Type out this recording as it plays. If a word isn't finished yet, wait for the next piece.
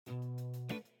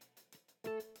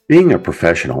Being a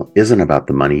professional isn't about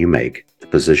the money you make, the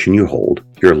position you hold,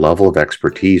 your level of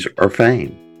expertise, or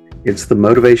fame. It's the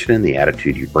motivation and the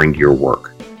attitude you bring to your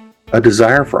work. A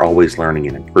desire for always learning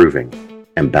and improving,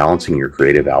 and balancing your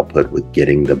creative output with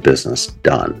getting the business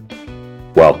done.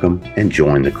 Welcome and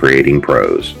join the Creating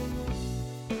Pros.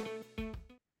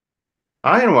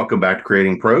 Hi, and welcome back to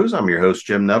Creating Pros. I'm your host,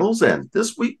 Jim Nettles, and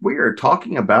this week we are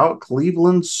talking about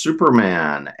Cleveland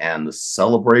Superman and the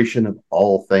celebration of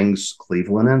all things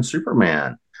Cleveland and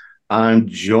Superman. I'm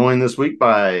joined this week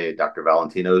by Dr.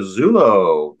 Valentino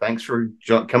Zullo. Thanks for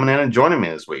coming in and joining me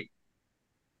this week.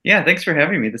 Yeah, thanks for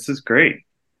having me. This is great.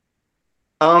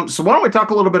 So why don't we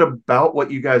talk a little bit about what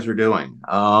you guys are doing?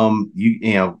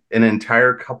 An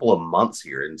entire couple of months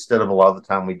here. Instead of a lot of the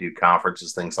time we do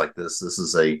conferences, things like this. This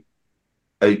is a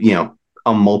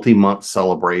multi-month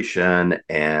celebration.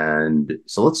 And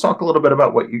so let's talk a little bit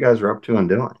about what you guys are up to and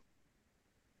doing.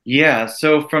 Yeah,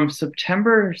 so from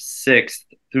September 6th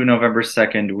through November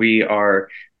 2nd, we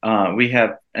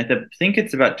have think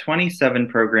it's about 27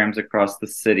 programs across the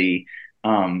city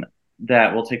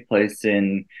that will take place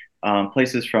in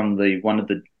places from one of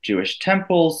the Jewish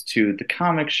temples to the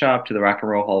comic shop to the Rock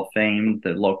and Roll Hall of Fame,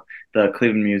 the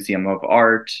Cleveland Museum of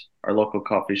Art, our local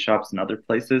coffee shops, and other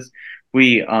places.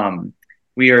 We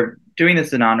we are doing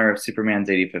this in honor of Superman's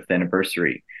 85th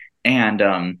anniversary. And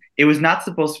it was not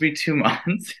supposed to be 2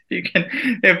 months.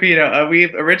 We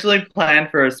originally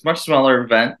planned for a much smaller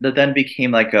event that then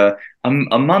became like a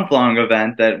month long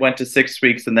event that went to 6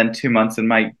 weeks and then 2 months. And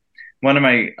my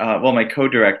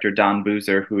co-director Don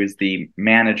Boozer, who is the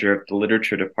manager of the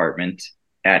literature department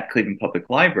at Cleveland Public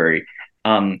Library,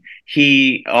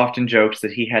 he often jokes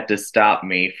that he had to stop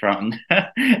me from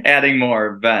adding more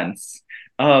events.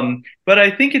 But I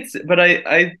think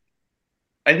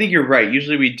I think you're right.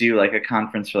 Usually we do like a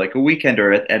conference for like a weekend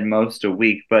or at most a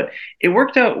week, but it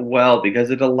worked out well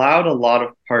because it allowed a lot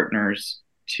of partners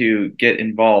to get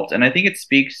involved. And I think it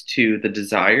speaks to the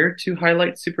desire to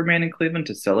highlight Superman in Cleveland,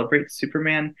 to celebrate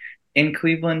Superman in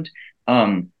Cleveland.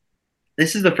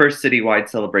 This is the first citywide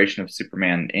celebration of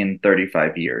Superman in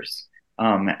 35 years.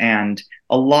 And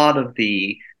a lot of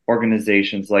the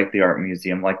organizations like the Art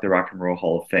Museum, like the Rock and Roll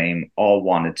Hall of Fame, all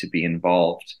wanted to be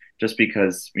involved just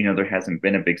because, there hasn't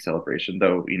been a big celebration,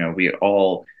 though, we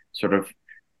all sort of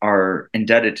are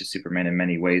indebted to Superman in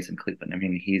many ways in Cleveland. I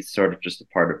mean, he's sort of just a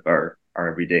part of our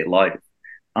everyday life.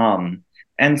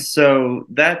 And so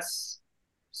that's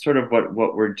sort of what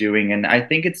we're doing. And I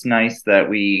think it's nice that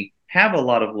we have a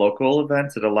lot of local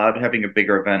events. Having a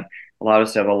bigger event allowed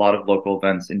us to have a lot of local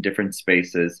events in different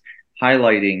spaces,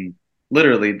 highlighting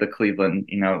literally the Cleveland,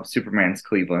 Superman's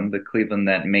Cleveland, the Cleveland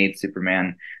that made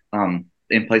Superman,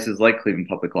 in places like Cleveland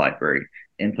Public Library,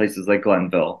 in places like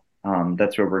Glenville.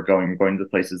 That's where we're going. We're going to the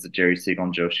places that Jerry Siegel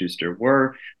and Joe Shuster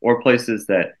were, or places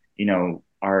that,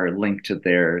 are linked to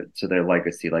their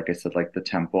legacy, like I said, like the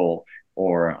temple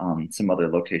or some other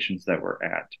locations that we're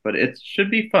at. But it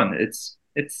should be fun. It's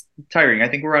tiring. I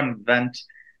think we're on event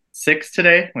 6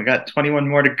 today. We got 21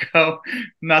 more to go.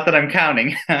 Not that I'm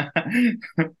counting.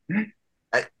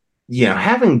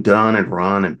 Having done and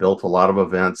run and built a lot of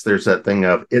events, there's that thing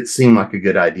of it seemed like a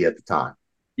good idea at the time.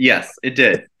 Yes, it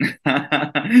did.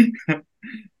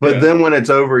 But Yeah. then when it's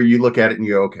over, you look at it and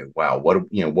you go, okay, wow,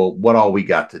 what all we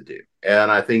got to do.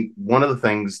 And I think one of the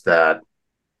things that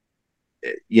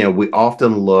we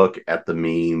often look at the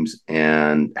memes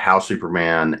and how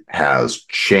Superman has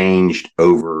changed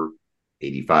over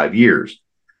 85 years.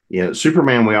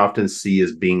 Superman we often see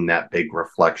as being that big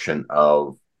reflection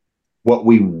of what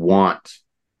we want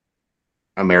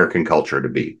American culture to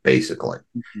be, basically.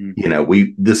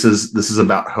 Mm-hmm. This is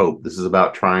about hope. This is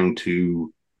about trying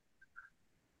to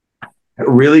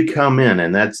really come in,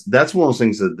 and that's one of those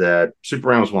things that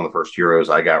Superman was one of the first heroes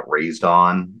I got raised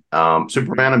on. Mm-hmm.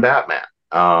 Superman and Batman.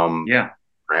 Yeah.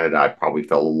 Granted, I probably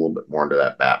fell a little bit more into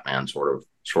that Batman sort of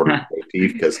motif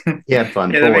because he had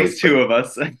fun Yeah, that toys. makes two of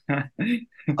us.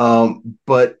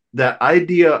 But that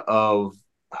idea of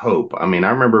hope. I mean, I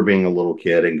remember being a little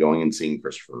kid and going and seeing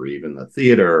Christopher Reeve in the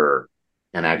theater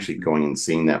and actually Mhm. going and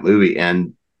seeing that movie.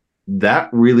 And that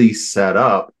really set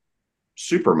up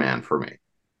Superman for me.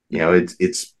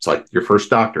 It's like your first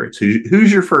doctor. It's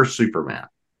who's your first Superman?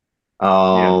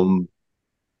 Yeah. Um,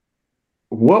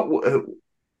 what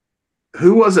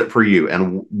who was it for you,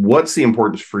 and what's the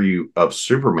importance for you of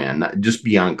Superman, not just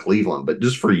beyond Cleveland, but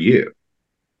just for you?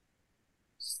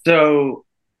 So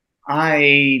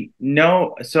I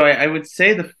would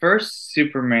say the first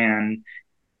Superman,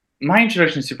 my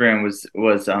introduction to Superman was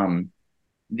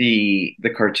the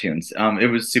cartoons. It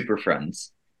was Super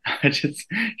Friends. I just,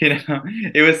 you know,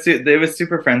 it was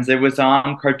Super Friends. It was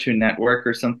on Cartoon Network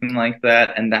or something like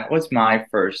that, and that was my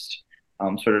first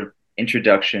sort of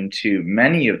introduction to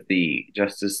many of the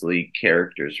Justice League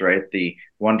characters, right? The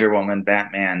Wonder Woman,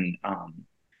 Batman,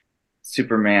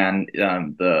 Superman,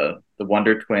 the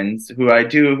Wonder Twins, who I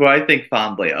think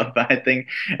fondly of. I think,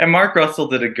 and Mark Russell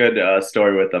did a good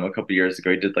story with them a couple years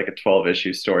ago. He did like a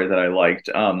 12-issue story that I liked.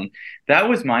 That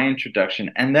was my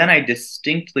introduction, and then I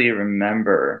distinctly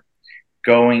remember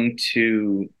going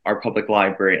to our public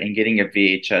library and getting a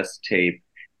VHS tape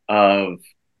of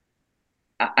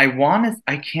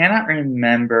I cannot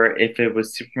remember if it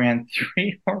was Superman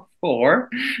 3 or 4.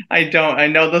 I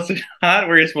know those are not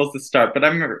where you're supposed to start, but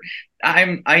I'm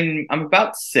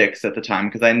about 6 at the time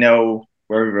because I know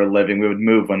where we were living. We would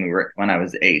move when I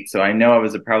was 8. So I know I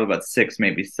was probably about 6,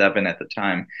 maybe 7 at the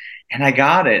time. And I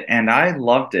got it and I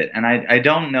loved it. And I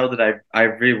don't know that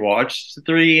I've rewatched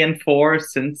 3 and 4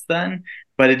 since then,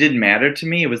 but it didn't matter to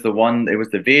me. It was the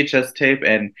VHS tape,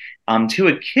 and to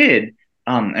a kid,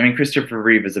 I mean, Christopher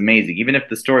Reeve is amazing. Even if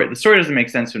the story doesn't make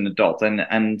sense to an adult,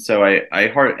 and so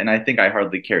I think I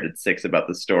hardly cared at 6 about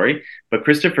the story, but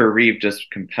Christopher Reeve just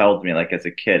compelled me like as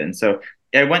a kid, and so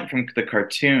I went from the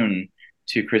cartoon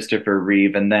to Christopher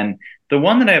Reeve, and then the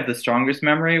one that I have the strongest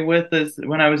memory with is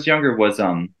when I was younger was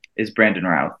is Brandon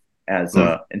Routh as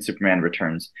Mm. in Superman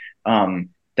Returns.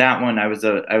 That one I was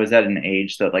at an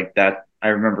age that like that I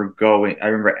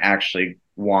remember actually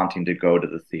wanting to go to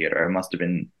the theater. I must have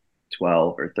been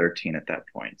 12 or 13 at that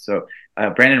point. So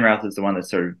Brandon Routh is the one that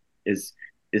sort of is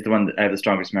the one that I have the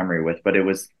strongest memory with. But it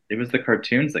was the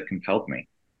cartoons that compelled me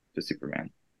to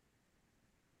Superman.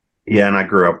 Yeah, and I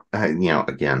grew up,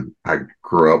 again, I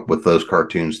grew up with those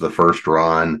cartoons, the first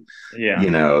run, Yeah.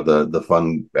 the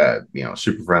fun,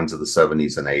 Super Friends of the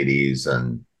 70s and 80s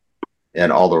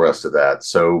and all the rest of that.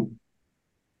 So,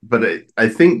 but I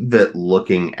think that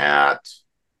looking at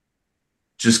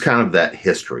just kind of that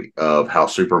history of how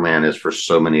Superman is for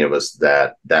so many of us,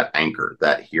 that anchor,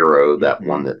 that hero, that Mm-hmm.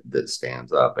 one that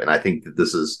stands up. And I think that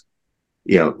this is,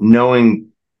 knowing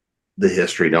the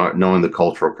history, knowing the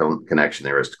cultural connection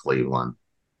there is to Cleveland.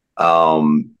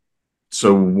 Um,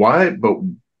 so why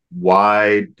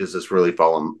does this really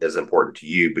fall as important to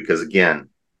you? Because again,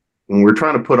 when we're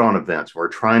trying to put on events, we're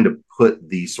trying to put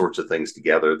these sorts of things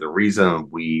together. The reason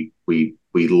we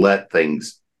let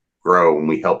things grow and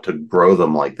we help to grow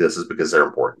them like this is because they're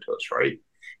important to us, right?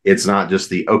 It's not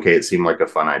just okay, it seemed like a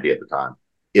fun idea at the time.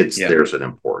 It's Yeah. there's an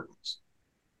importance.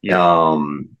 Yeah.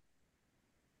 Um,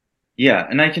 Yeah.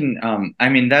 And I can I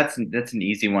mean that's an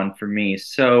easy one for me.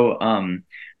 So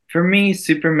for me,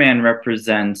 Superman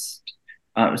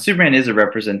is a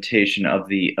representation of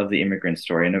the immigrant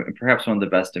story, and perhaps one of the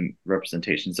best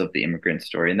representations of the immigrant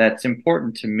story, and that's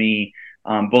important to me.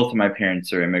 Both of my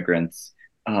parents are immigrants,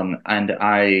 and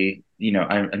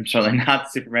I'm certainly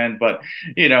not Superman, but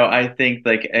I think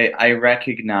like I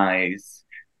recognize,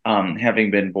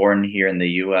 having been born here in the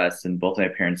U.S. and both my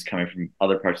parents coming from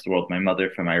other parts of the world. My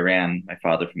mother from Iran, my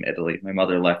father from Italy. My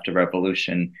mother left a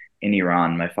revolution in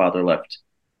Iran. My father left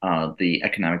the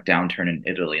economic downturn in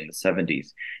Italy in the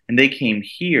 70s. And they came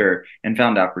here and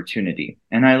found opportunity.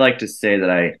 And I like to say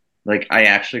that I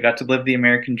actually got to live the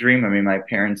American dream. I mean, my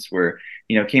parents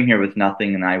came here with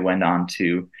nothing, and um, I went on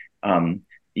to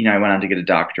get a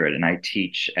doctorate, and I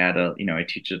teach at a, I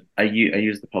teach, I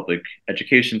use the public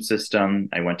education system.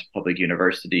 I went to public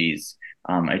universities.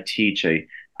 I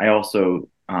also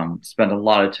spend a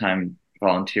lot of time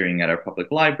volunteering at our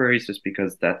public libraries just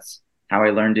because that's how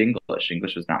I learned English.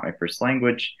 English was not my first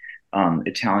language.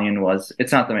 Italian was.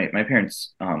 It's not that my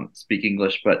parents speak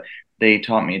English, but they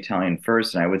taught me Italian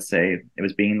first, and I would say it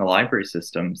was being in the library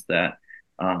systems that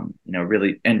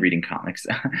really, and reading comics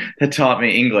that taught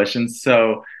me English. And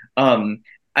so,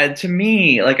 to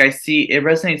me, like I see, it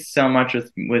resonates so much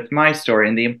with my story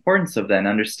and the importance of that, and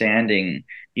understanding,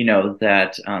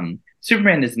 that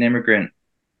Superman is an immigrant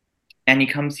and he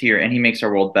comes here and he makes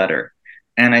our world better.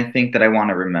 And I think that I want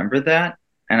to remember that.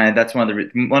 And that's one of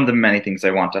the many things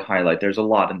I want to highlight. There's a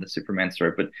lot in the Superman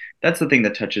story, but that's the thing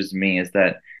that touches me is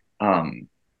that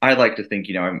I like to think,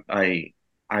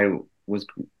 I was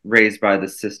raised by the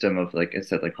system of, like I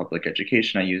said, like public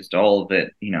education. I used all of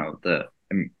it,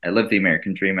 I lived the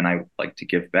American dream, and I like to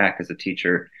give back as a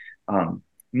teacher. I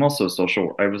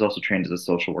was also trained as a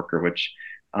social worker, which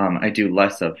I do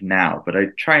less of now, but I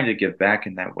try to give back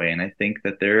in that way. And I think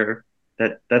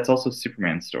that's also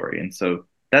Superman's story. And so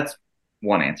that's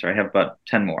one answer. I have about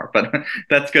 10 more, but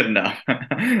that's good enough.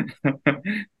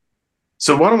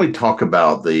 so why don't we talk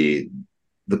about the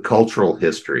cultural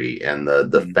history and the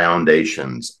Mhm.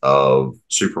 foundations of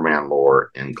Superman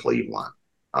lore in Cleveland?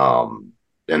 Um,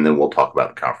 and then we'll talk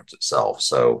about the conference itself.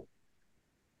 So,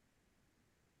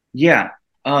 Yeah.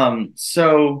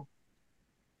 So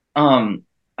Um,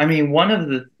 I mean,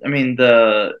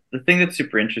 the thing that's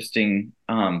super interesting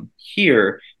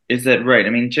here is that, right, I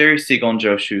mean, Jerry Siegel and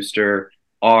Joe Shuster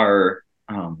are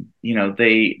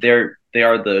they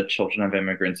are the children of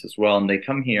immigrants as well, and they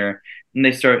come here and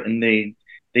they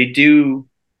do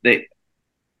they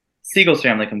Siegel's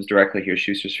family comes directly here.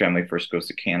 Schuster's family first goes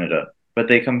to Canada, but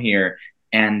they come here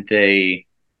and they're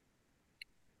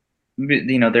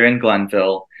in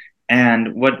Glenville.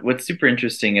 And what's super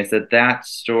interesting is that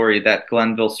story, that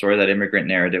Glenville story, that immigrant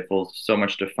narrative will so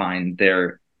much define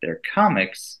their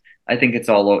comics. I think it's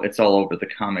all over the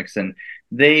comics, and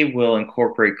they will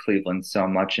incorporate Cleveland so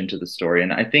much into the story.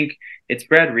 And I think it's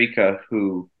Brad Ricca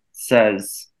who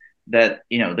says that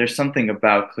there's something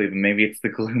about Cleveland. Maybe it's the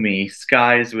gloomy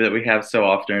skies that we have so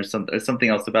often, or something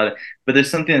else about it. But there's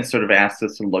something that sort of asks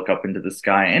us to look up into the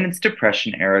sky, and it's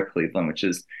Depression era Cleveland, which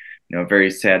is a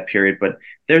very sad period. But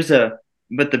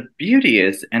the beauty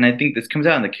is, and I think this comes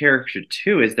out in the character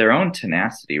too, is their own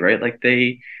tenacity, right? Like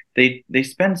they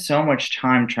spend so much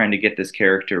time trying to get this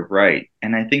character right,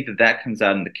 and I think that comes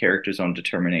out in the character's own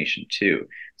determination too.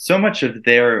 So much of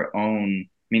their own,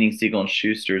 meaning Siegel and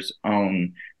Schuster's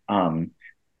own, um,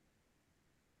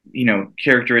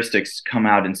 characteristics come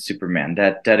out in Superman.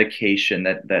 That dedication,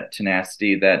 that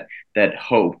tenacity, that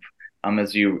hope.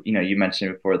 As you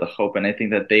mentioned before, the hope, and I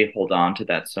think that they hold on to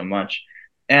that so much,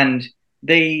 and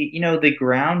they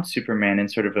ground Superman in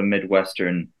sort of a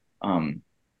Midwestern um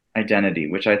identity,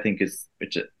 which I think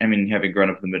which I mean, having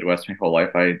grown up in the Midwest my whole life,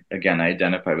 I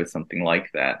identify with something like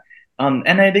that.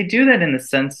 They do that in the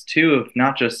sense too of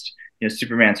not just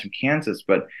Superman's from Kansas,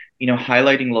 but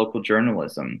highlighting local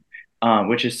journalism,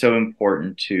 which is so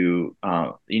important to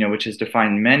which has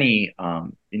defined many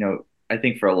I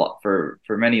think for a lot for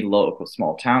many local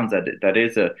small towns that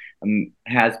is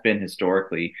has been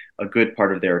historically a good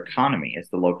part of their economy is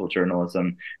the local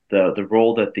journalism, the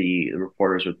role that the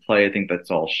reporters would play. I think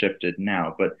that's all shifted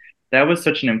now, but that was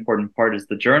such an important part. Is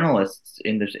the journalists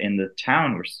in the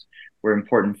town were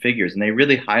important figures, and they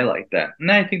really highlight that.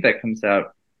 And I think that comes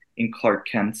out in Clark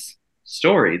Kent's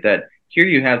story. That here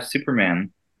you have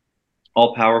Superman,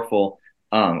 all powerful,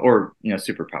 or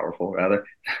super powerful rather,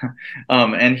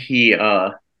 and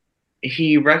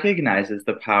he recognizes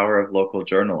the power of local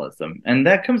journalism, and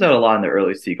that comes out a lot in the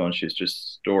early Siegel and Schuster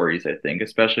stories. I think,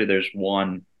 especially there's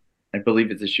one, I believe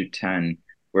it's issue 10,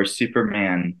 where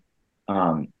Superman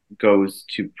goes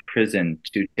to prison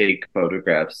to take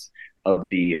photographs of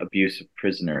the abuse of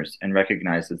prisoners, and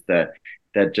recognizes that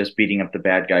just beating up the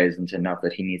bad guy isn't enough.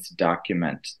 That he needs to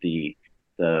document the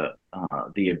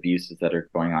abuses that are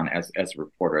going on as a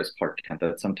reporter, as Clark Kent.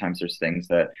 That sometimes there's things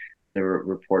that the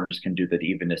reporters can do that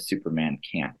even a Superman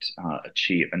can't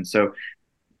achieve. And so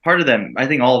part of them, I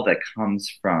think all of that comes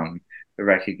from the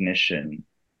recognition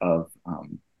of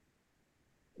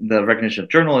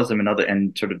journalism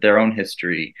and sort of their own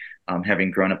history,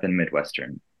 having grown up in a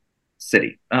Midwestern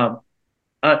city. At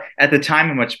the time,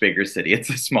 a much bigger city. It's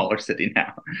a smaller city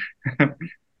now.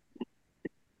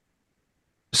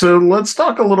 so let's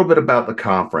talk a little bit about the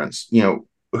conference. Who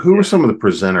are Yeah. some of the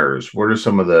presenters? What are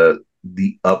some of the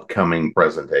upcoming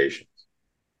presentations?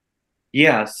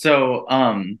 Yeah, so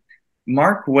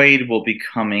Mark Wade will be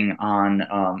coming on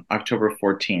October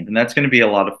 14th, and that's going to be a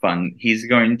lot of fun. He's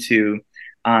going to,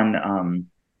 on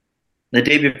the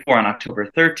day before, on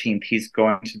October 13th, he's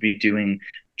going to be doing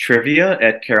trivia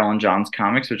at Carol and John's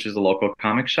Comics, which is a local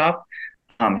comic shop.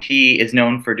 He is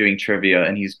known for doing trivia,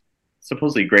 and he's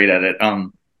supposedly great at it.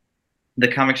 The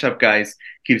comic shop guys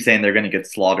keep saying they're going to get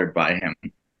slaughtered by him.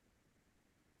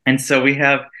 And so we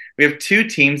have two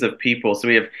teams of people. So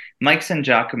we have Mike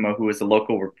Sangiacomo, who is a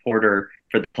local reporter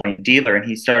for the Plain Dealer, and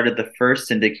he started the first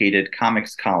syndicated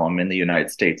comics column in the United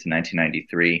States in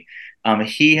 1993.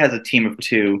 He has a team of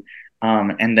two.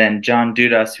 And then John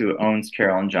Dudas, who owns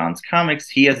Carol and John's Comics,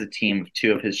 he has a team of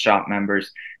two of his shop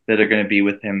members that are going to be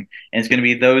with him. And it's going to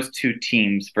be those two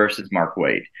teams versus Mark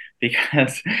Wade,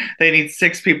 because they need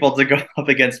six people to go up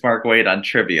against Mark Wade on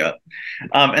trivia.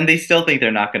 And they still think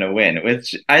they're not going to win,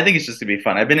 which I think is just going to be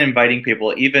fun. I've been inviting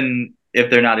people, even if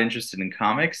they're not interested in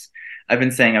comics. I've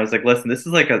been saying, I was like, listen, this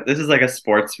is like a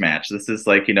sports match. This is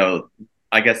like,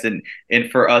 I guess in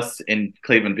for us in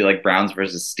Cleveland, be like Browns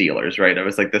versus Steelers, right? I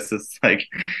was like, this is going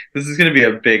to be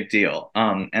a big deal.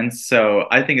 And so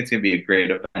I think it's going to be a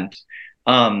great event.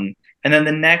 And then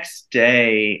the next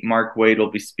day, Mark Wade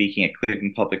will be speaking at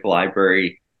Cleveland Public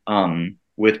Library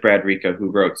with Brad Ricca,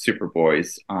 who wrote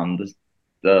Superboys,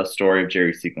 the story of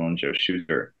Jerry Siegel and Joe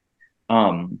Shuster.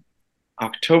 Um,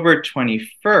 October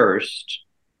 21st,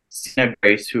 Sina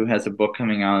Grace, who has a book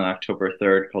coming out on October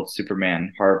 3rd called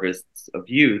Superman Harvests of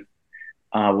Youth,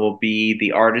 will be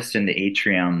the artist in the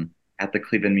atrium at the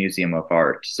Cleveland Museum of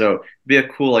Art. So it'll be a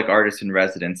cool like artist in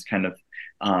residence kind of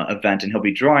event, and he'll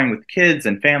be drawing with kids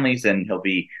and families, and he'll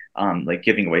be like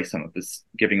giving away some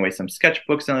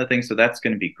sketchbooks and other things. So that's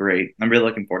going to be great. I'm really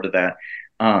looking forward to that.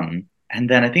 And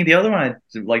then I think the other one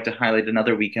I'd like to highlight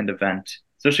another weekend event,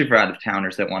 especially for out of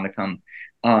towners that want to come.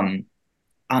 Um,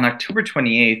 on October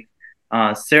 28th,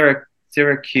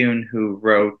 Sarah Kuhn, who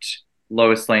wrote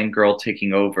Lois Lane Girl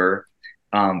Taking Over,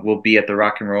 will be at the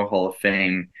Rock and Roll Hall of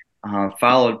Fame,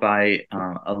 followed by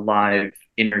a live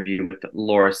interview with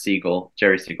Laura Siegel,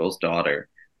 Jerry Siegel's daughter.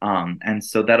 And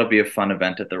so that'll be a fun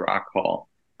event at the Rock Hall.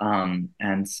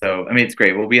 And so, I mean, it's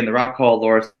great. We'll be in the Rock Hall.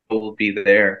 Laura Siegel will be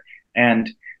there. And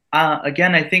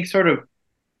again, I think sort of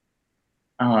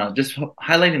just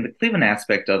highlighting the Cleveland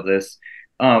aspect of this,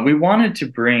 we wanted to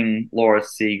bring Laura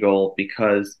Siegel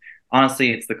because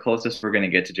honestly, it's the closest we're going to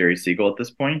get to Jerry Siegel at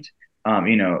this point.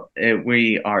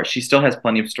 She still has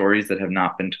plenty of stories that have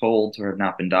not been told or have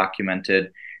not been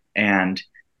documented. And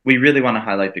we really want to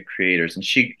highlight the creators. And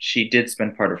she did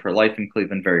spend part of her life in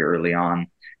Cleveland very early on.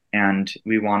 And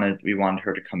we wanted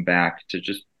her to come back to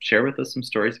just share with us some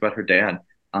stories about her dad,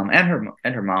 and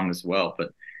her mom as well.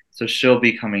 But so she'll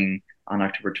be coming on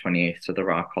October 28th to the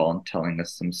Rock Hall and telling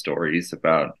us some stories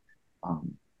about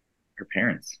her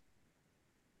parents.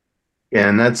 Yeah,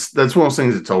 and that's one of those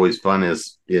things that's always fun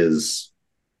is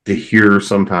to hear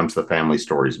sometimes the family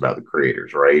stories about the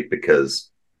creators, right? Because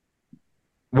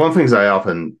one of the things I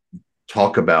often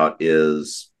talk about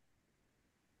is,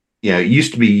 it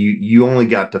used to be you only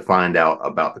got to find out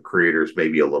about the creators,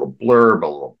 maybe a little blurb, a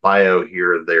little bio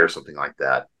here or there, something like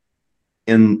that.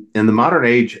 In the modern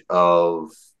age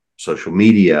of social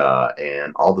media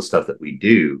and all the stuff that we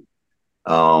do,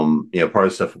 part of the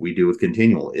stuff that we do with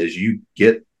Continual is you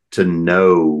get to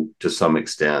know to some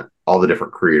extent all the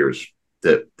different creators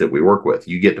that we work with.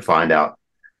 You get to find out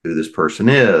who this person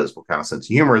is, what kind of sense of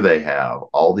humor they have,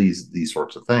 all these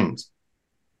sorts of things.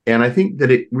 And I think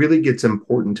that it really gets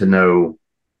important to know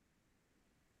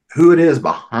who it is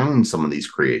behind some of these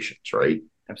creations, right?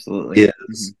 Absolutely.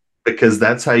 Is because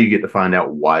that's how you get to find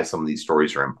out why some of these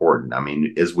stories are important. I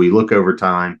mean, as we look over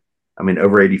time, I mean,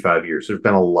 over 85 years, there's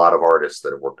been a lot of artists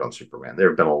that have worked on Superman. There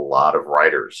have been a lot of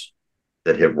writers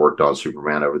that have worked on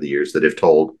Superman over the years that have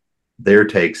told their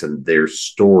takes and their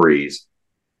stories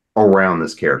around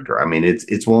this character. I mean,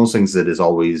 it's one of those things that is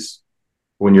always,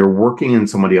 when you're working in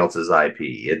somebody else's IP,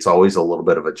 it's always a little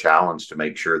bit of a challenge to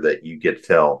make sure that you get to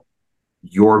tell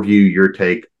your view, your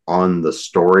take on the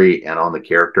story and on the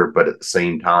character, but at the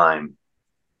same time,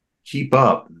 keep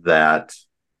up that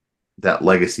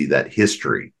legacy, that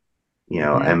history.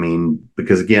 I mean,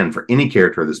 because again, for any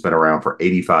character that's been around for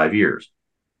 85 years,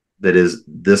 that is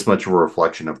this much of a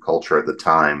reflection of culture at the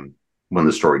time when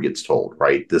the story gets told,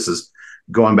 right? This is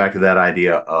going back to that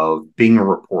idea of being a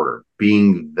reporter,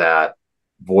 being that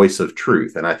voice of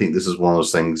truth. And I think this is one of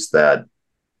those things that,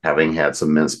 having had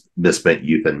some misspent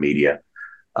youth in media,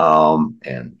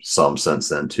 and some since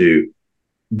then too,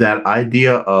 that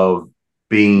idea of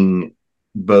being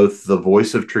both the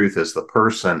voice of truth as the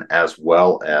person, as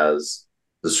well as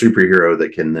the superhero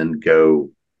that can then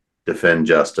go defend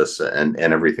justice and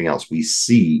everything else we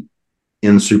see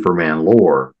in Superman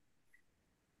lore.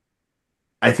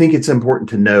 I think it's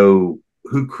important to know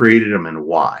who created them and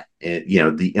why. And,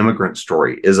 the immigrant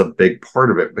story is a big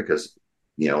part of it because,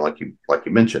 like you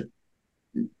mentioned,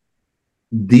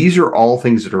 these are all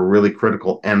things that are really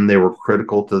critical, and they were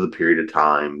critical to the period of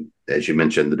time, as you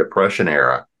mentioned, the Depression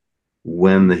era,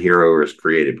 when the hero was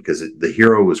created, because the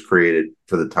hero was created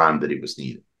for the time that he was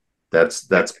needed.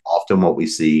 That's often what we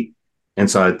see.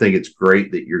 And so I think it's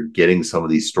great that you're getting some of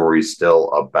these stories still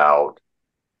about,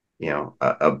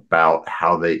 about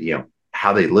how they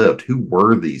lived, who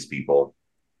were these people,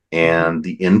 and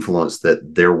the influence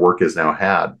that their work has now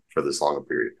had for this long a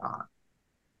period of time.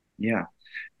 Yeah.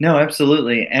 No,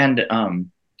 absolutely. And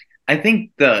I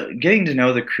think the getting to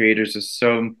know the creators is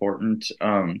so important.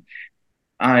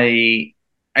 I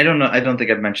I don't know. I don't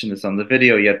think I've mentioned this on the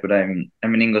video yet, but I'm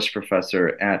an English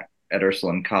professor at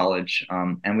Ursuline College,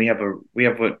 and we have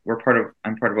what we're part of.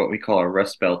 I'm part of what we call our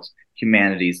Rust Belt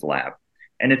Humanities Lab,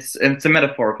 and it's a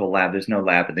metaphorical lab. There's no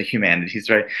lab in the humanities,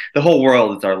 right? The whole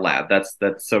world is our lab. That's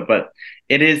so. But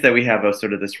it is that we have a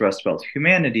sort of this Rust Belt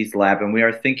Humanities Lab, and we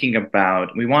are thinking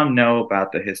about. We want to know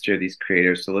about the history of these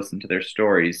creators to listen to their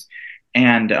stories,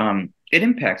 and it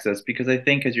impacts us because I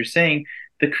think, as you're saying,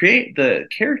 the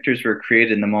characters were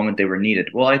created in the moment they were needed.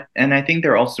 Well, I think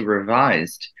they're also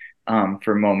revised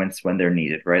for moments when they're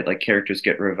needed, right? Like characters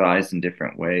get revised in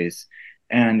different ways,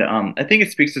 And I think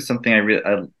it speaks to something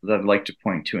I'd like to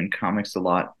point to in comics a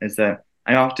lot is that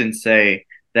I often say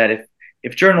that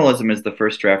if journalism is the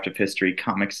first draft of history,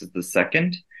 comics is the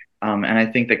second. And I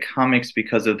think that comics,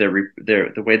 because of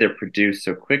the way they're produced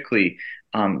so quickly,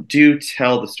 do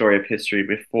tell the story of history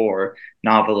before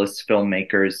novelists,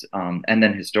 filmmakers, and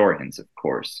then historians, of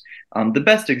course. The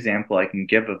best example I can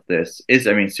give of this is,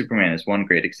 I mean, Superman is one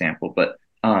great example, but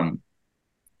the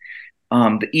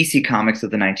EC comics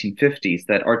of the 1950s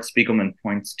that Art Spiegelman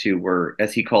points to were,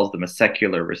 as he calls them, a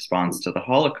secular response to the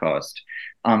Holocaust,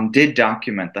 did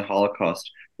document the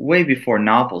Holocaust way before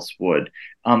novels would.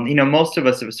 Most of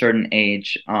us of a certain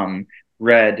age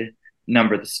read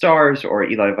Number the Stars or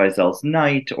Elie Wiesel's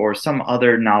Night or some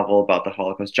other novel about the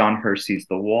Holocaust, John Hersey's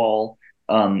The Wall,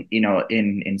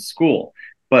 in school.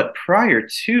 But prior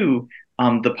to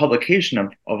the publication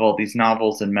of all these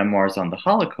novels and memoirs on the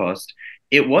Holocaust,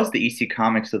 it was the EC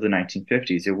Comics of the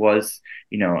 1950s. It was,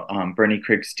 Bernie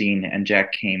Krigstein and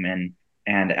Jack Kamen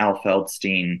and Al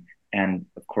Feldstein and,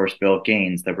 of course, Bill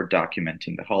Gaines that were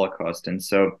documenting the Holocaust. And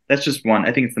so that's just one.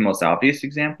 I think it's the most obvious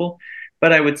example.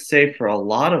 But I would say for a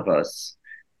lot of us,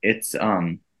 it's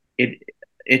it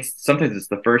it's sometimes it's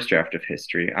the first draft of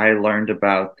history. I learned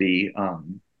about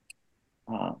um,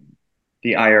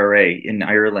 the IRA in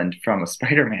Ireland from a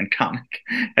Spider-Man comic.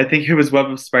 I think it was Web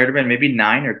of Spider-Man, maybe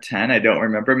 9 or 10. I don't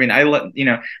remember. I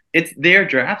mean, it's their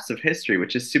drafts of history,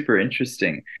 which is super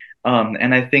interesting.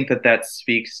 And I think that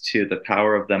speaks to the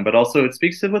power of them, but also it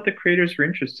speaks to what the creators were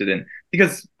interested in.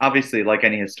 Because obviously, like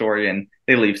any historian,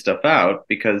 they leave stuff out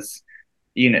because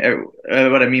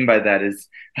what I mean by that is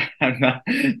I'm not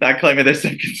claiming there's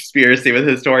some conspiracy with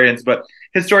historians, but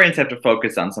historians have to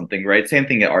focus on something, right? Same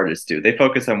thing that artists do. They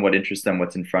focus on what interests them,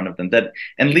 what's in front of them. That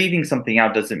and leaving something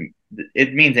out doesn't.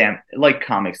 It means like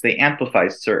comics, they amplify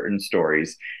certain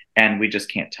stories, and we just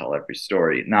can't tell every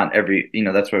story. Not every.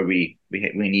 That's why we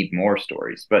need more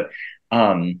stories. But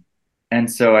and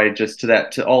so I just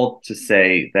to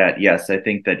say that yes, I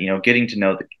think that getting to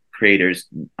know the creators,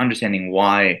 understanding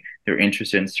why they're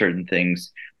interested in certain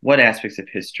things, what aspects of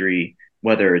history,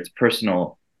 whether it's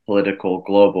personal, political,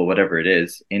 global, whatever it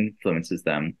is, influences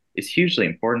them, is hugely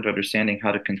important to understanding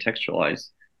how to contextualize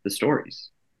the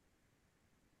stories.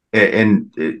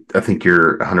 I think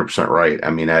you're 100% right.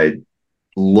 I mean,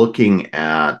 looking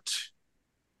at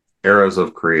eras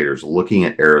of creators, looking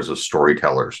at eras of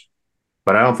storytellers,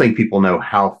 but I don't think people know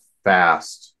how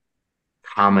fast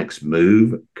comics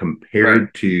move Right.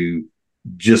 compared to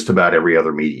just about every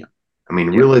other medium. I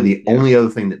mean, Yeah. really, the Yeah. only other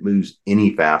thing that moves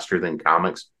any faster than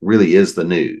comics really is the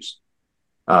news.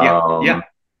 Yeah. Yeah. Um,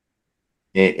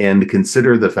 and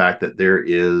consider the fact that there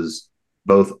is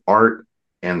both art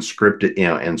and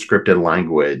scripted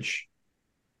language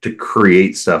to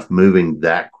create stuff moving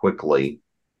that quickly.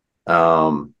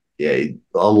 It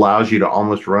allows you to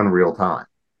almost run real time.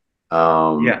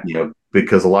 Yeah.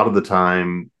 Because a lot of the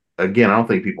time, again, I don't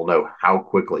think people know how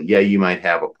quickly. Yeah, you might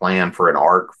have a plan for an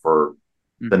arc for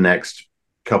the Hmm. next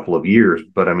couple of years,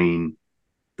 but I mean,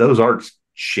 those arcs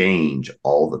change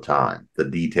all the time. The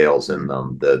details in Hmm.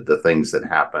 them, the things that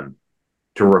happen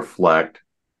to reflect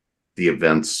the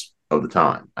events of the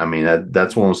time. I mean,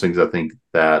 that's one of those things I think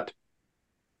that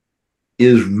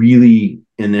is really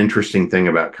an interesting thing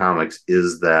about comics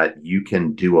is that you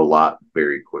can do a lot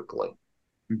very quickly.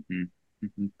 Hmm.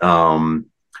 Hmm. Um,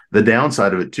 the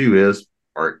downside of it too is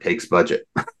art takes budget.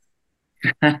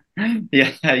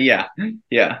 Yeah. Yeah.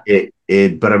 Yeah.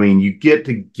 But I mean, you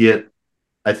get.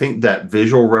 I think that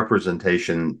visual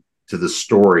representation to the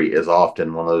story is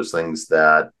often one of those things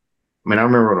that. I mean, I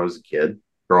remember when I was a kid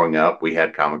growing up, we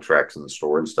had comic tracks in the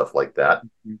store and stuff like that.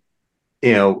 Hmm.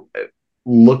 You know,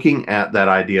 looking at that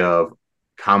idea of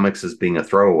comics as being a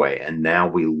throwaway, and now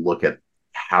we look at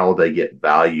how they get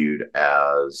valued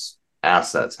as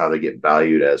assets, how they get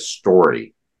valued as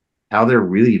story, how they're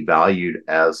really valued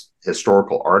as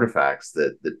historical artifacts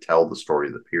that tell the story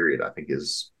of the period. I think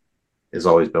is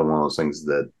always been one of those things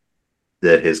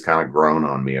that has kind of grown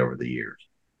on me over the years.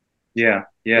 Yeah. Is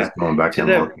Yeah. going back To and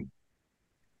that looking.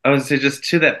 I would say just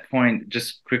to that point,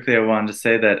 just quickly, I wanted to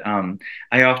say that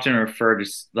I often refer to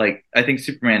like I think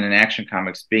Superman in Action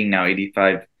Comics being now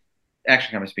 85,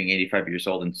 Action Comics being 85 years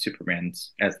old, and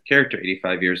Superman's as the character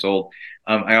 85 years old.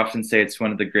 I often say it's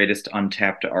one of the greatest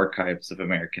untapped archives of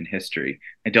American history.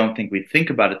 I don't think we think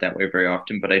about it that way very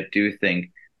often, but I do think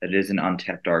that it is an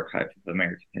untapped archive of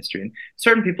American history. And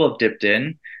certain people have dipped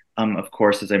in. Of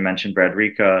course, as I mentioned, Brad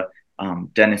Ricca,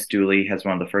 Dennis Dooley has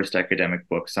one of the first academic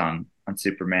books on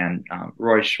Superman.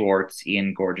 Roy Schwartz,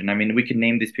 Ian Gordon. I mean, we can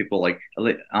name these people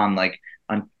on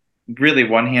really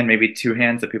one hand, maybe two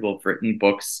hands that people have written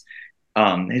books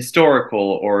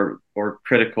historical or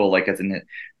critical, like as in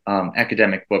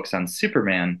academic books on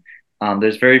Superman.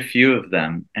 There's very few of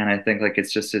them, and I think like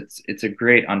it's a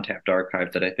great untapped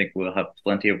archive that I think we'll have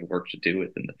plenty of work to do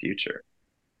with in the future.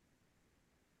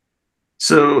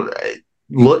 So,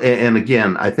 look, and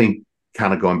again, I think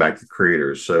kind of going back to the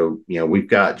creators. So, we've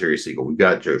got Jerry Siegel, we've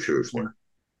got Joe Shuster.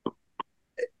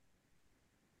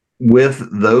 With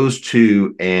those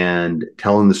two and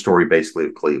telling the story basically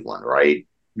of Cleveland, right?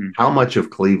 Mm. How much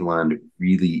of Cleveland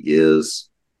really is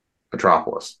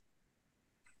Metropolis?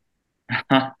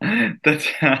 That's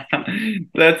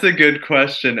that's a good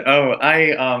question. Oh,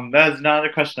 I that was not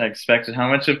a question I expected. How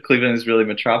much of Cleveland is really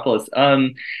metropolis?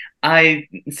 I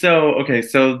so okay,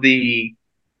 so the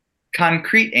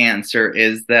concrete answer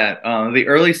is that the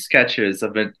early sketches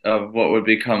of it of what would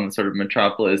become sort of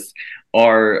metropolis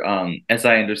are, as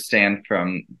I understand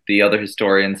from the other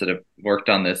historians that have worked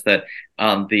on this, that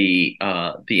the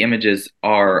images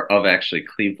are of actually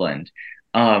Cleveland.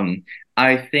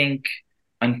 I think,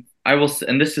 I will,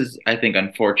 and this is, I think,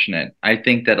 unfortunate. I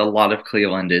think that a lot of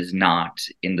Cleveland is not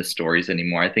in the stories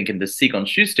anymore. I think in the Siegel and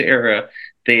Schuster era,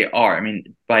 they are. I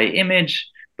mean, by image,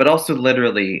 but also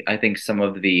literally, I think some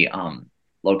of the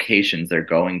locations they're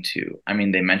going to. I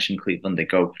mean, they mention Cleveland, they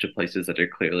go to places that are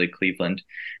clearly Cleveland,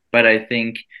 but I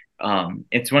think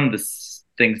it's one of the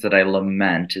things that I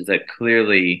lament is that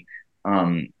clearly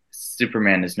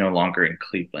Superman is no longer in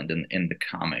Cleveland in the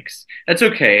comics. That's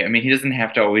okay. I mean, he doesn't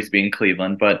have to always be in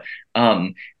Cleveland, but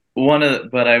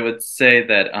but I would say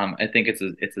that I think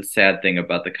it's a sad thing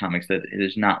about the comics that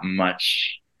there's not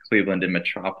much Cleveland and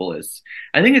Metropolis.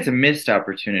 I think it's a missed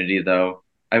opportunity, though.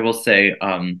 I will say,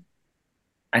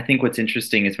 I think what's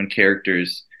interesting is when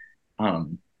characters,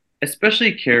 um,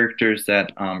 especially characters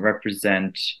that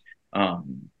represent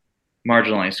um,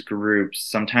 marginalized groups,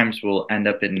 sometimes will end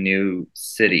up in new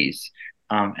cities.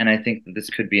 And I think that this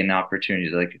could be an opportunity,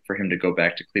 like for him to go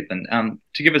back to Cleveland.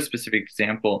 To give a specific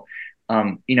example,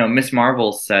 Miss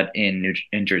Marvel's set in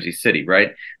Jersey City,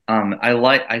 right?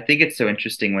 I think it's so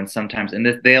interesting when sometimes, and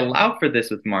they allow for this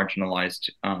with marginalized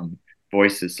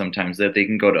voices sometimes, that they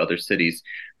can go to other cities.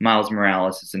 Miles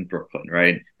Morales is in Brooklyn,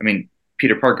 right? I mean,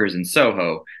 Peter Parker's in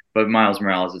Soho, but Miles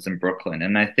Morales is in Brooklyn,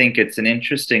 and I think it's an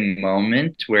interesting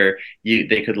moment where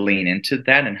they could lean into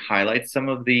that and highlight some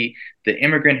of the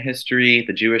immigrant history,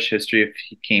 the Jewish history if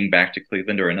he came back to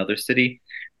Cleveland or another city.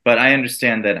 But I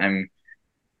understand that I'm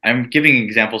giving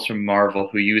examples from Marvel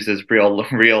who uses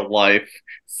real life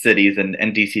cities, and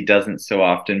DC doesn't so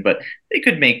often. But they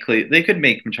could make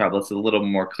Metropolis a little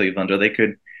more Cleveland, or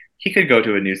he could go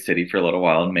to a new city for a little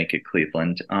while and make it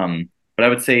Cleveland. But I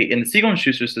would say in the Siegel and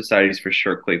Schuster societies, for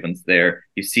sure, Cleveland's there.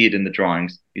 You see it in the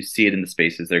drawings, you see it in the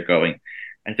spaces they're going.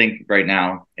 I think right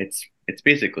now it's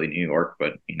basically New York,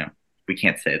 but we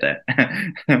can't say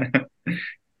that.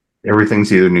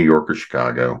 Everything's either New York or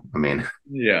Chicago. I mean,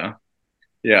 Yeah.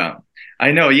 Yeah,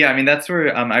 I know. Yeah, I mean that's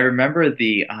where I remember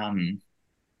the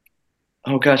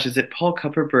oh gosh, is it Paul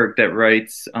Kupperberg that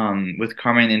writes with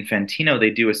Carmine Infantino? They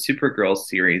do a Supergirl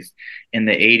series in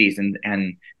the 80s,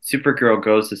 and Supergirl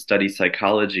goes to study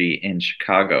psychology in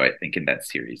Chicago, I think, in that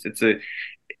series. It's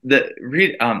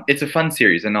a fun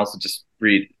series, and also just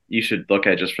read, you should look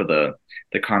at it just for the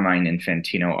Carmine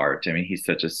Infantino art. I mean,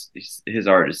 his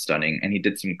art is stunning, and he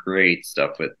did some great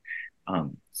stuff with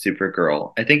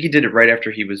Supergirl. I think he did it right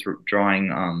after he was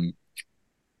drawing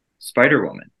Spider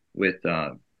Woman with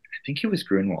I think he was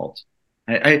Grunwald.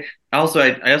 I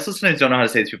also sometimes don't know how to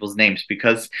say these people's names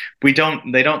because they're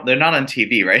not on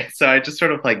TV, right? So I just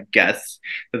sort of like guess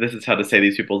that this is how to say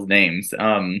these people's names.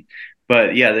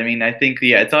 But yeah, I mean, I think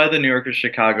yeah, it's either New York or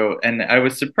Chicago, and I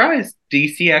was surprised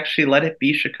DC actually let it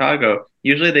be Chicago.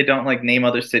 Usually they don't like name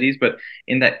other cities, but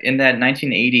in that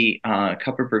 1980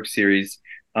 Kupperberg series,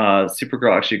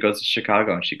 Supergirl actually goes to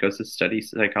Chicago and she goes to study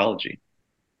psychology.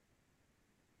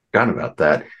 forgot about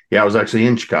that. Yeah, I was actually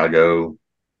in Chicago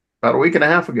about a week and a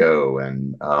half ago,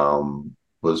 and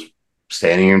was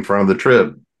standing in front of the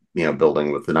Trib,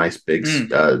 building with the nice big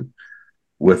Mm.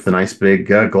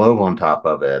 globe on top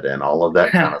of it, and all of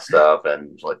that kind of stuff.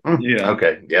 And it's like, Yeah.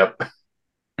 okay, yep.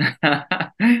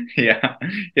 Yeah.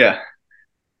 Yeah.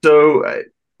 So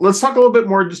let's talk a little bit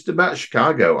more just about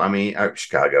Chicago. I mean,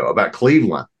 Chicago, about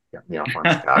Cleveland. Yeah, from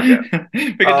Chicago.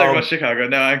 We can talk about Um, Chicago.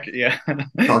 No, yeah.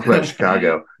 talk about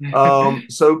Chicago.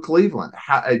 So Cleveland,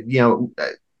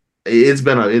 it's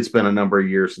been a number of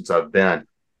years since I've been.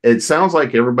 It sounds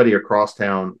like everybody across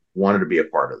town wanted to be a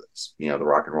part of this. The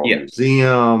Rock and Roll Yeah.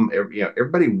 Museum.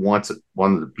 Everybody wanted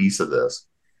a piece of this.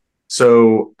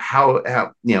 So how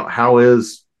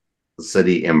is the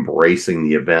city embracing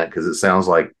the event? Because it sounds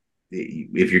like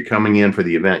if you're coming in for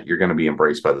the event, you're going to be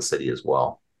embraced by the city as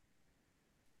well.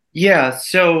 Yeah,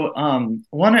 so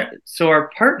so our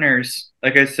partners,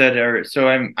 like I said, are so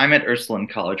I'm at Ursuline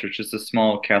College, which is a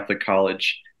small Catholic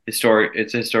college. It's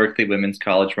a historically women's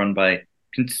college run by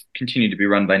continue to be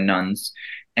run by nuns.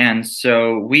 And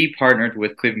so we partnered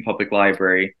with Cleveland Public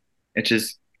Library, which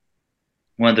is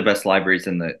one of the best libraries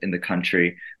in the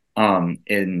country.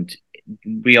 And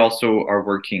we also are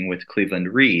working with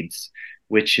Cleveland Reads,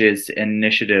 which is an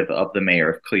initiative of the mayor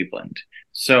of Cleveland.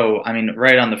 So, I mean,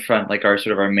 right on the front, like our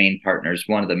sort of our main partners,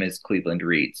 one of them is Cleveland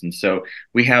Reads. And so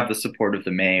we have the support of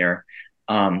the mayor.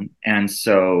 And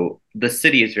so the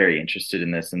city is very interested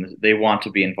in this and they want to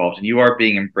be involved. And you are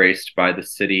being embraced by the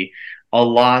city. A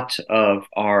lot of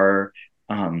our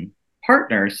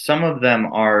partners, some of them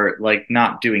are like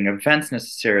not doing events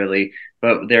necessarily,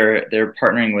 but they're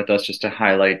partnering with us just to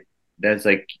highlight as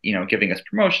like, giving us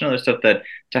promotion, other stuff that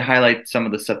to highlight some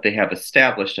of the stuff they have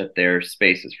established at their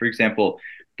spaces. For example,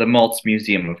 the Maltz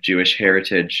Museum of Jewish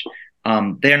Heritage,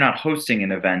 they're not hosting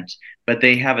an event, but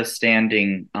they have a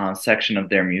standing section of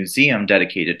their museum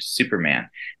dedicated to Superman,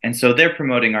 and so they're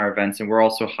promoting our events, and we're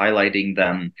also highlighting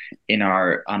them in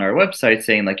our on our website,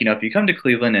 saying like, if you come to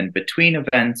Cleveland and between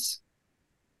events,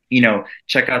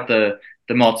 check out the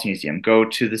Maltz Museum, go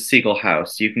to the Siegel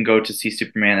House. You can go to see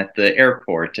Superman at the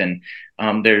airport, and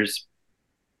there's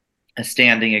a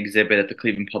standing exhibit at the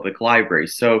Cleveland Public Library.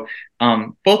 So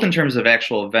both in terms of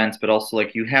actual events, but also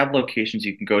like you have locations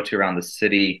you can go to around the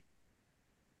city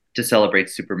to celebrate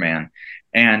Superman.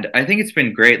 And I think it's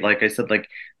been great. Like I said, like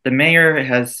the mayor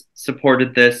has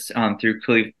supported this through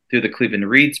the Cleveland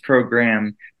Reads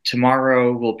program.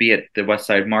 Tomorrow we'll be at the West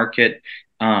Side Market,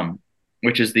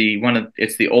 which is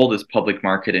it's the oldest public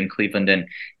market in Cleveland, and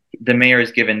the mayor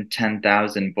has given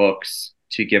 10,000 books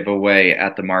to give away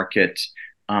at the market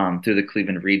through the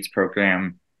Cleveland Reads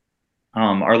program.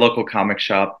 Our local comic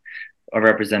shop, our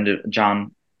representative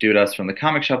John Dudas from the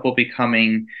comic shop will be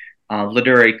coming.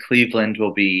 Literary Cleveland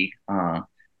will be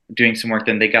doing some work.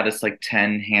 Then they got us like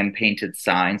 10 hand painted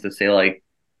signs that say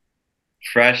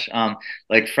fresh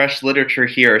fresh literature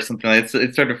here or something.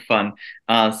 It's sort of fun.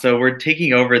 So we're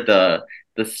taking over the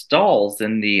stalls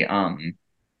in the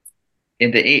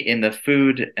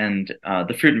food and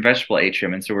the fruit and vegetable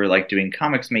atrium, and so we're like doing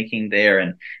comics making there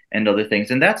and other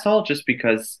things, and that's all just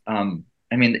because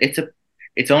I mean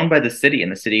it's owned by the city,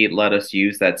 and the city let us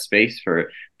use that space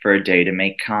for a day to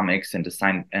make comics and to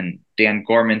sign. And Dan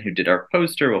Gorman, who did our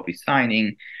poster, will be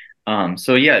signing.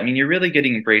 So yeah, I mean you're really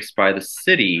getting embraced by the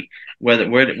city.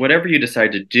 Whatever you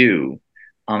decide to do,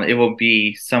 it will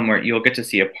be somewhere you'll get to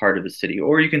see a part of the city,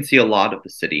 or you can see a lot of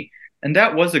the city, and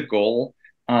that was a goal.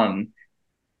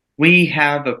 We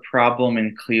have a problem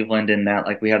in Cleveland in that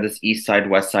like we have this east side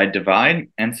west side divide,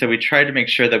 and so we tried to make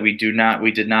sure that we did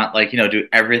not like do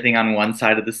everything on one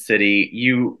side of the city.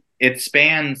 It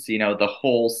spans the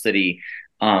whole city,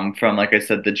 from like I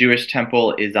said, the Jewish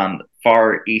temple is on the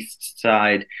far east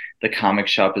side, the comic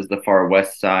shop is the far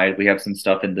west side. We have some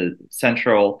stuff in the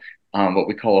central, what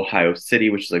we call Ohio City,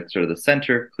 which is like sort of the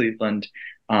center of Cleveland,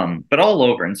 but all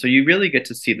over. And so you really get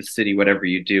to see the city whatever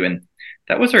you do, and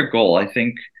that was our goal, I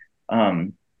think. How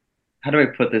do I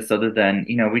put this other than,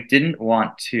 we didn't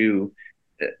want to,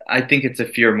 I think it's a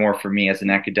fear more for me as an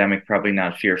academic, probably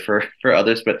not fear for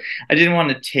others, but I didn't want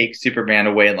to take Superman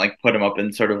away and like put him up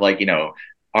in sort of like, in our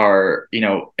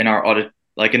audit,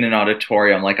 like in an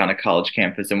auditorium, like on a college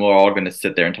campus, and we're all going to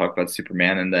sit there and talk about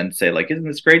Superman and then say like, isn't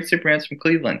this great? Superman's from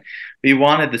Cleveland. We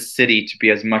wanted the city to be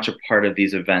as much a part of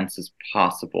these events as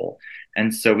possible.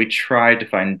 And so we tried to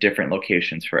find different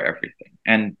locations for everything.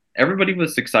 And everybody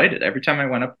was excited. Every time I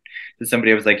went up to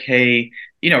somebody, I was like, hey,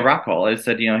 Rock Hall, I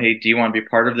said, hey, do you want to be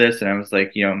part of this? And I was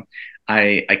like,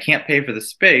 I can't pay for the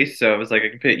space. So I was like, I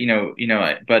can pay,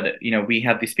 but we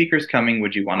have these speakers coming.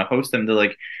 Would you want to host them? They're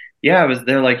like, yeah,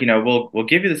 they're like, we'll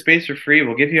give you the space for free.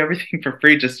 We'll give you everything for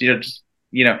free. So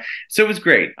it was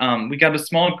great. We got a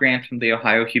small grant from the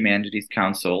Ohio Humanities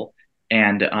Council,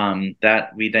 and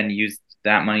that we then used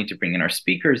that money to bring in our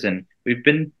speakers. And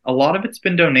a lot of it's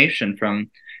been donation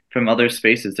from other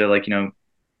spaces. They're like,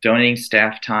 donating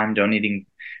staff time, volunteering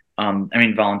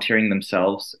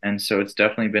themselves. And so it's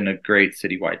definitely been a great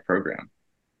citywide program.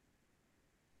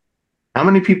 How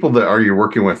many people that are you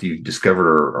working with you've discovered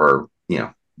are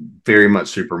very much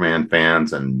Superman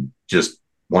fans and just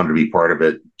wanted to be part of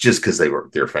it just because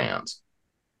they're fans?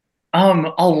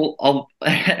 I'll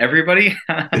everybody.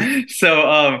 So,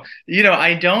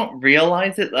 I don't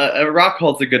realize it.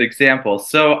 Rockhold's a good example.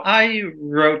 So I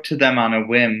wrote to them on a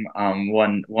whim.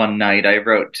 One night, I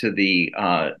wrote to the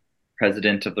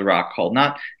president of the Rock Hall.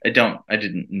 Not, I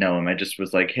didn't know him. I just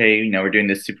was like, hey, we're doing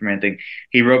this Superman thing.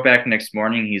 He wrote back next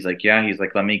morning. He's like, yeah, he's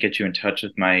like, let me get you in touch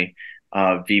with my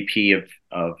VP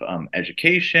of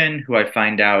education, who I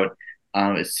find out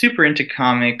is super into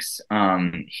comics.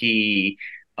 He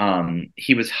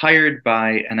was hired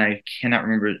by, and I cannot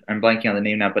remember, I'm blanking on the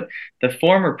name now, but the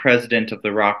former president of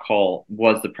the Rock Hall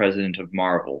was the president of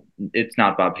Marvel. It's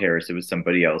not Bob Harris, it was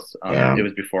somebody else. Yeah. It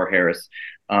was before Harris.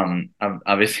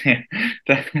 Obviously,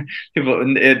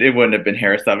 it wouldn't have been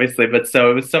Harris, obviously, but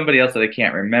so it was somebody else that I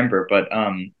can't remember. But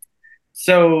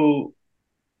so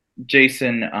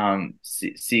Jason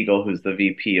Siegel, who's the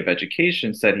VP of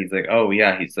Education, said he's like, oh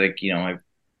yeah, he's like,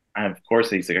 of course,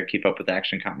 he's like, I keep up with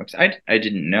Action Comics. I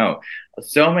didn't know.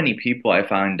 So many people I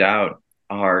found out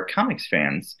are comics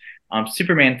fans,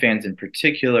 Superman fans in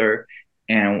particular,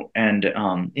 and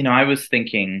I was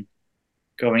thinking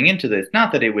going into this,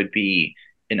 not that it would be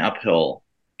an uphill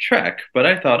trek, but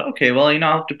I thought, okay, well,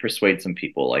 I'll have to persuade some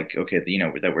people, like, okay,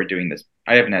 that we're doing this.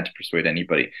 I haven't had to persuade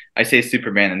anybody. I say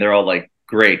Superman, and they're all like,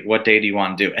 great. What day do you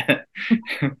want to do it?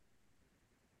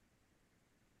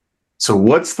 So,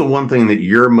 what's the one thing that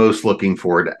you're most looking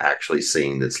forward to actually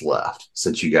seeing that's left,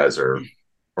 since you guys are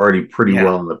already pretty Yeah.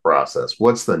 well in the process?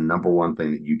 What's the number one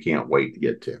thing that you can't wait to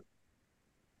get to?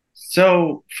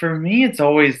 So for me, it's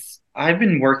always, I've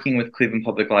been working with Cleveland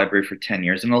Public Library for 10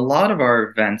 years, and a lot of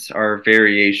our events are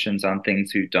variations on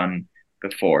things we've done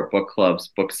before, book clubs,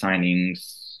 book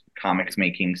signings, comics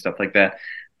making, stuff like that.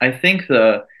 I think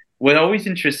what always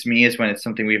interests me is when it's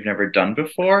something we've never done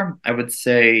before. I would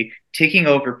say taking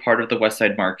over part of the West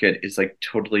Side Market is like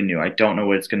totally new. I don't know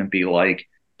what it's going to be like.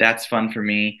 That's fun for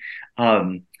me.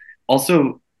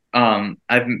 Also,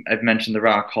 I've mentioned the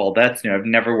Rock Hall. That's new. I've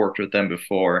never worked with them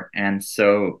before, and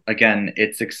so again,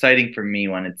 it's exciting for me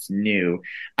when it's new.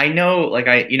 I know, like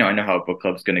I know how a book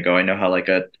club's going to go. I know how like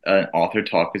an author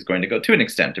talk is going to go to an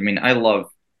extent. I mean, I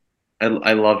love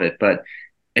it, but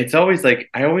it's always like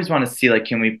I always want to see like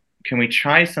can we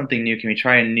try something new? Can we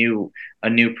try a new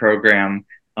program?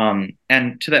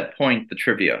 And to that point, the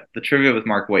trivia with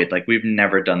Mark Waid, like we've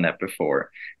never done that before.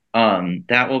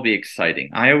 That will be exciting.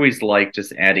 I always like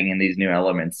just adding in these new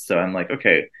elements. So I'm like,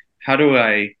 okay, how do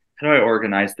I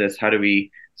organize this? How do we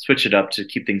switch it up to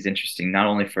keep things interesting, not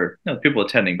only for people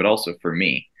attending, but also for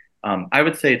me? I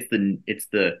would say it's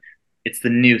the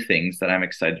new things that I'm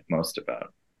excited most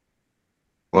about.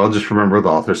 Well, just remember the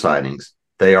author sightings.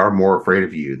 They are more afraid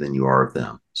of you than you are of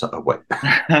them. So, wait.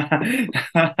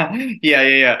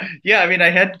 Yeah. I mean,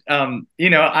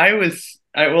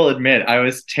 I will admit, I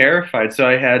was terrified. So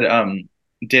I had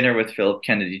dinner with Philip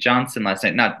Kennedy Johnson last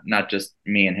night. Not just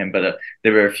me and him, but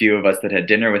there were a few of us that had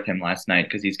dinner with him last night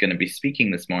because he's going to be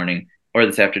speaking this morning or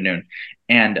this afternoon.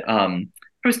 And I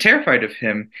was terrified of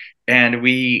him. And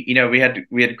we had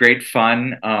great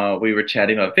fun. We were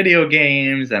chatting about video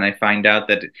games, and I find out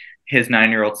that his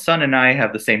 9-year-old son and I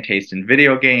have the same taste in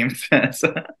video games.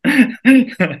 So,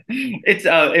 it's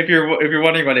if you're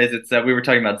wondering what it is, it's we were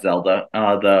talking about Zelda,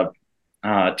 the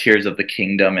Tears of the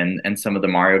Kingdom, and some of the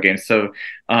Mario games. So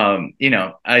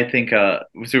I think so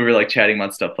we were like chatting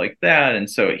about stuff like that, and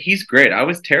so he's great. I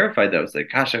was terrified though. I was like,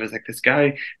 gosh, I was like, this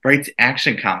guy writes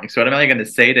action comics. What am I going to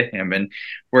say to him? And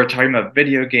we're talking about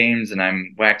video games, and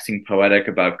I'm waxing poetic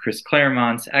about Chris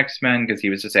Claremont's X-Men because he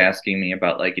was just asking me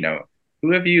about like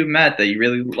who have you met that you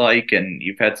really like and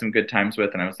you've had some good times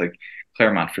with? And I was like,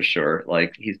 Claremont for sure.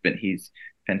 Like he's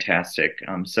fantastic.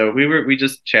 So we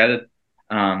just chatted,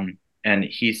 and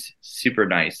he's super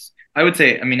nice. I would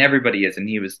say, I mean, everybody is, and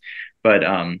he was, but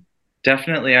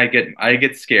definitely I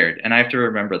get scared, and I have to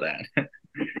remember that.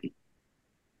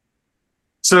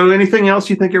 So, anything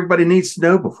else you think everybody needs to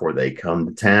know before they come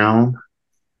to town?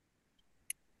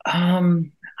 I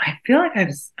feel like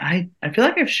I feel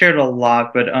like I've shared a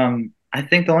lot, but I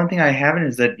think the only thing I haven't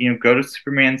is that go to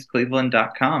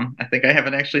supermanscleveland.com. I think I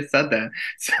haven't actually said that.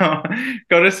 So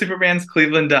go to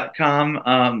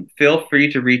supermanscleveland.com. Feel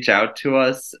free to reach out to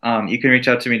us. You can reach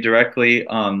out to me directly.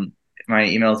 My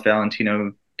email is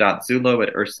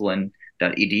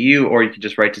valentino.zullo@ursuline.edu, or you can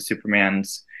just write to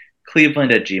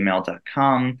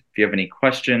supermanscleveland@gmail.com if you have any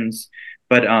questions.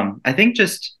 But I think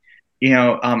just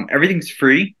everything's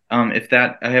free. If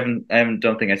that I haven't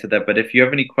don't think I said that, but if you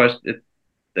have any questions,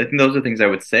 I think those are things I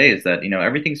would say is that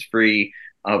everything's free.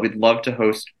 We'd love to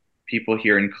host people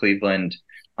here in Cleveland.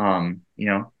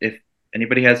 If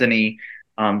anybody has any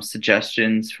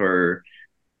suggestions for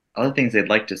other things they'd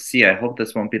like to see, I hope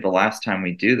this won't be the last time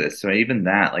we do this. So even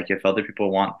that, like if other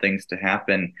people want things to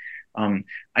happen, I'm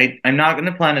not going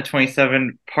to plan a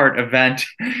 27 part event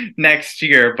next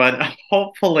year, but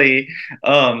hopefully,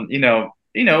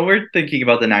 we're thinking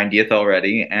about the 90th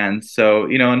already, and so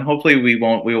and hopefully we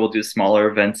will do smaller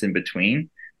events in between.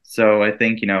 So I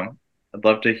think I'd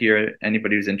love to hear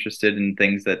anybody who's interested in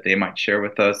things that they might share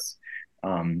with us.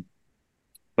 Um,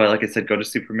 but like I said, go to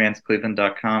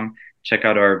supermanscleveland.com, check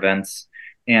out our events,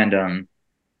 and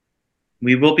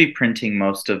we will be printing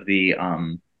most of the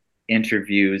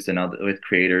interviews and other with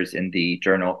creators in the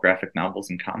Journal of Graphic Novels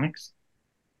and Comics.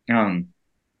 Um,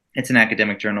 it's an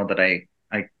academic journal that I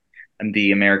am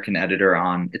the American editor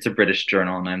on. It's a British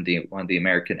journal, and I'm the one of the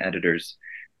American editors.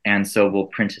 And so we'll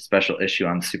print a special issue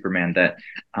on Superman that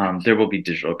there will be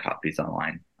digital copies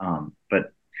online.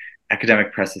 But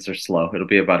academic presses are slow. It'll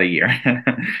be about a year.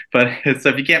 But so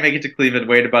if you can't make it to Cleveland,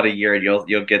 wait about a year, and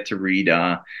you'll get to read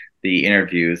the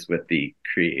interviews with the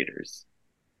creators.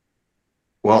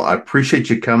 Well, I appreciate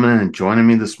you coming and joining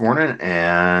me this morning,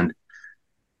 and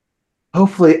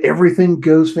hopefully everything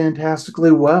goes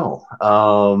fantastically well.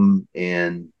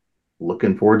 And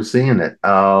looking forward to seeing it.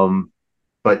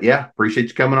 But yeah, appreciate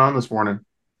you coming on this morning.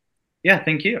 Yeah,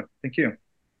 thank you. Thank you.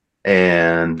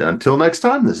 And until next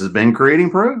time, this has been Creating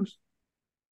Pros.